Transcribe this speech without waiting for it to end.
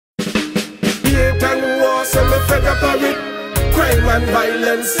fed up of it. Crime and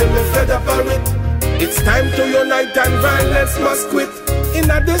violence, see me fed up of it. It's time to unite and violence must quit. In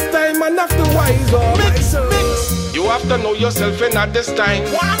at this time and after wise up. Mix. You have to know yourself in at this time.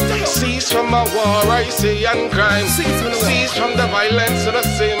 Cease from a war, I say, and crime. Cease from the violence of the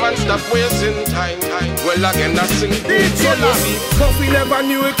same and stop wasting time. Well again I sing DJLass. Cause we never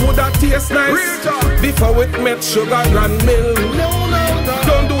knew it would have taste nice before it met sugar and milk.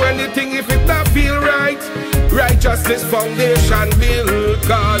 Don't do anything if it not feel right. Righteousness foundation build.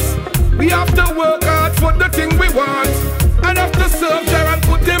 Cause we have to work hard for the thing we want, and have to serve there and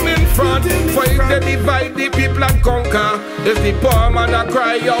put them in front. For if they divide the people and conquer, there's the poor man a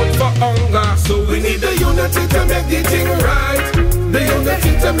cry out for hunger. So we need the unity to make the thing right. The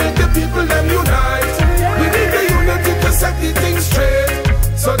unity to make the people them unite. We need the unity to set the thing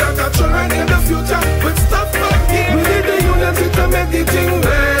straight, so that our children in the future will stop fucking. We need the unity to make the thing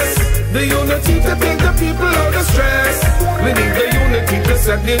best. The unity to take the people out of stress. We need the unity to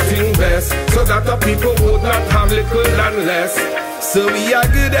set the thing best, so that the people would not have little and less. So we are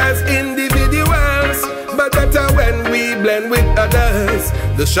good as individuals, but better when we blend with others.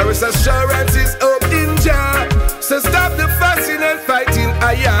 The surest assurance is hope in Jah. So stop the fussing and fighting,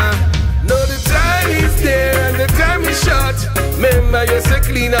 No, the time is there and the time is short. Remember you say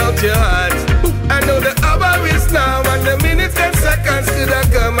clean out your heart. I know the hour is now and the minutes and seconds to the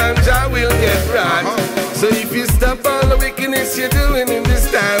come and Jah will get right. So if you stop all the wickedness you're doing in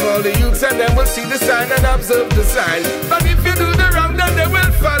this time, all the youths and them will see the sign and observe the sign. But if you do the wrong, then they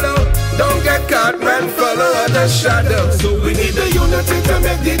will follow. Don't get caught, man, follow other shadow. So we need the unity to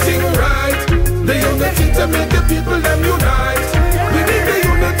make the thing right. The unity to make the people them unite. We need the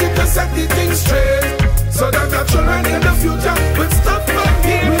unity to set the thing straight, so that our children in the future will stop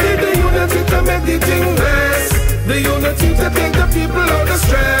fucking. We need the unity to make the thing best. The unity to take the people out of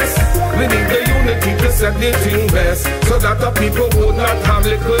stress. We need the unity to set the thing best, so that the people would not have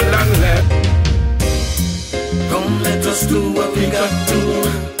little and left. Come let us do what we got to.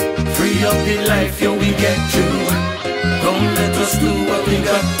 Free up the life, yo, we get you. Come let us do what we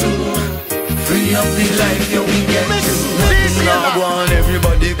got to. Free up the life, yo, we get you. Nothing now gone,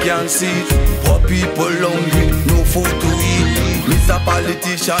 everybody can see. Poor people hungry, no food to eat. Mr.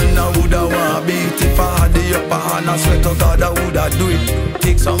 Politician, I woulda want beat. If I had the upper hand, I swear to God I woulda do it.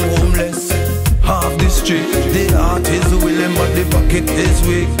 Take some homeless, half the street. The heart is willing but the pocket is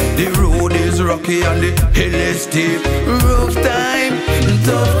weak. The road is rocky and the hill is steep. Rough time,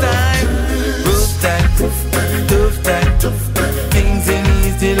 tough time. Rough time, tough time. Things ain't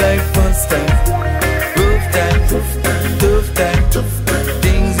easy like first time. Rough time, tough time.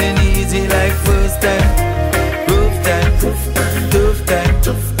 Things ain't easy like first time. Rough time,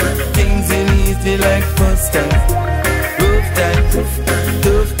 tough time. Things ain't easy like first time. Rough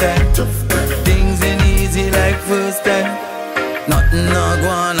time, tough time. Things ain't easy like first time. Nothing not go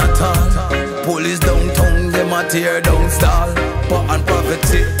on at all. Police downtown, them a tear down stall. Pot and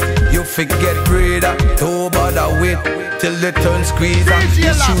poverty, you forget breeder. Don't bother wait till they turn squeezer.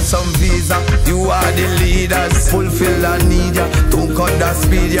 Issue some visa, you are the leaders. Fulfill a need ya, don't cut that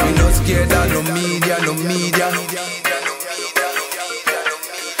speed ya. We no scared of no media, no media.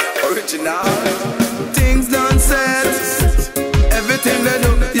 Original. Things done set. Everything they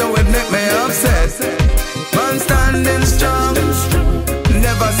do, you would make me upset. Man standing strong.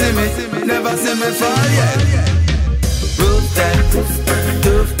 Never see me fall yet. Rough time,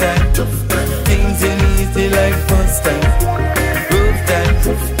 tough time. Things ain't easy like first time. Rough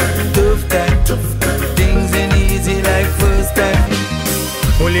time, tough time. Things ain't easy like first time.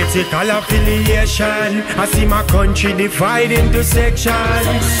 Political affiliation, I see my country divided into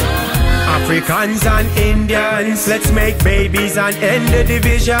sections. Africans and Indians, let's make babies and end the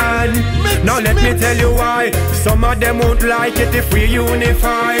division. Now let me tell you why. Some of them won't like it if we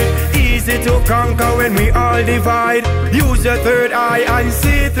unify. Easy to conquer when we all divide. Use your third eye and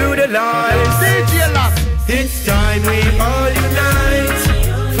see through the lies. DJLass. It's time we all unite.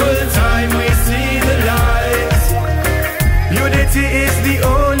 Full time we see the light. Unity is the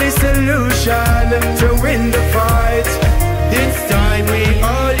only solution to win the fight. It's time we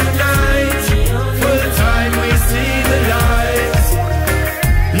all unite. Full time we see the light.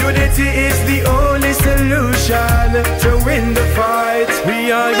 Unity is the only solution to win the fight.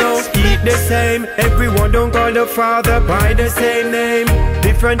 We all don't eat the same. Everyone don't call the Father by the same name.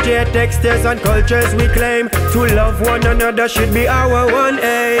 Different textures and cultures we claim. To love one another should be our one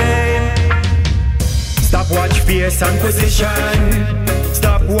aim. Stop watch fierce and position.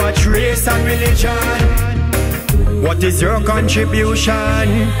 Stop watch race and religion. What is your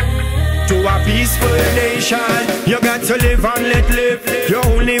contribution to a peaceful nation? You got to live and let live. You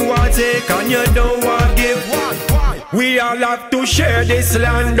only want take and you don't want give. We all have to share this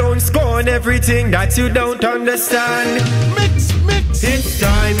land. Don't scorn everything that you don't understand. Mix. It's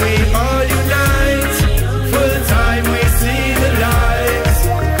time we all unite. Full time we see the light.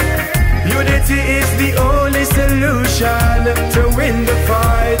 Unity is the only solution to win the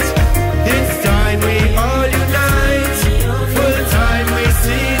fight. It's time we all unite. Full time we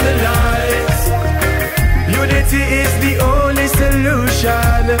see the light. Unity is the only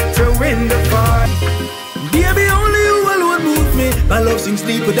solution to win the fight. Baby, only you alone move me. My love sinks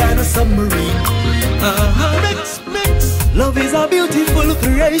deeper than a submarine. Mix. Love is a beautiful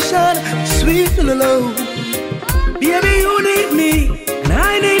creation, sweet love. Baby, you need me, and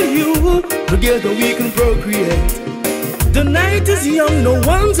I need you. Together we can procreate. The night is young, no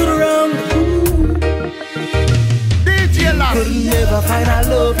one's around. DJLass. Could never find a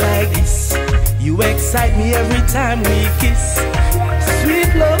love like this. You excite me every time we kiss.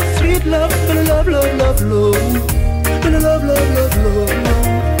 Sweet love, gonna love. Gonna love.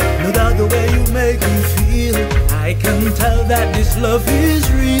 No doubt the way you make me feel, I can tell that this love is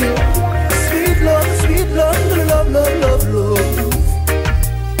real. Sweet love, gonna love.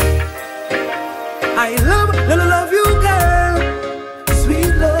 I love you, girl.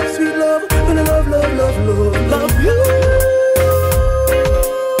 Sweet love, gonna love you.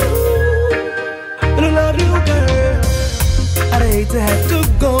 Gonna love you, girl. I'd hate to have to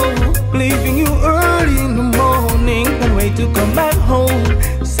go, leaving you early in the morning. Can't wait to come back home.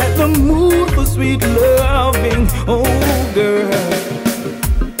 Set the mood for sweet loving. Oh, girl,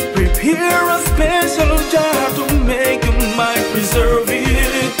 prepare a special jar to make you my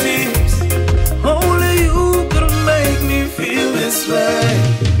preservatives. Only you could make me feel this way.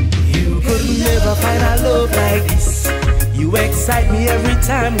 You could never find a love like this. You excite me every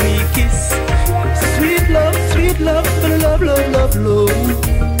time we kiss. Sweet love, gonna love.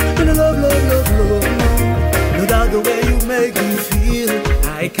 Gonna love. No doubt the way you make me feel,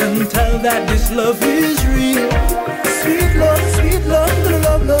 I can tell that this love is real. Sweet love,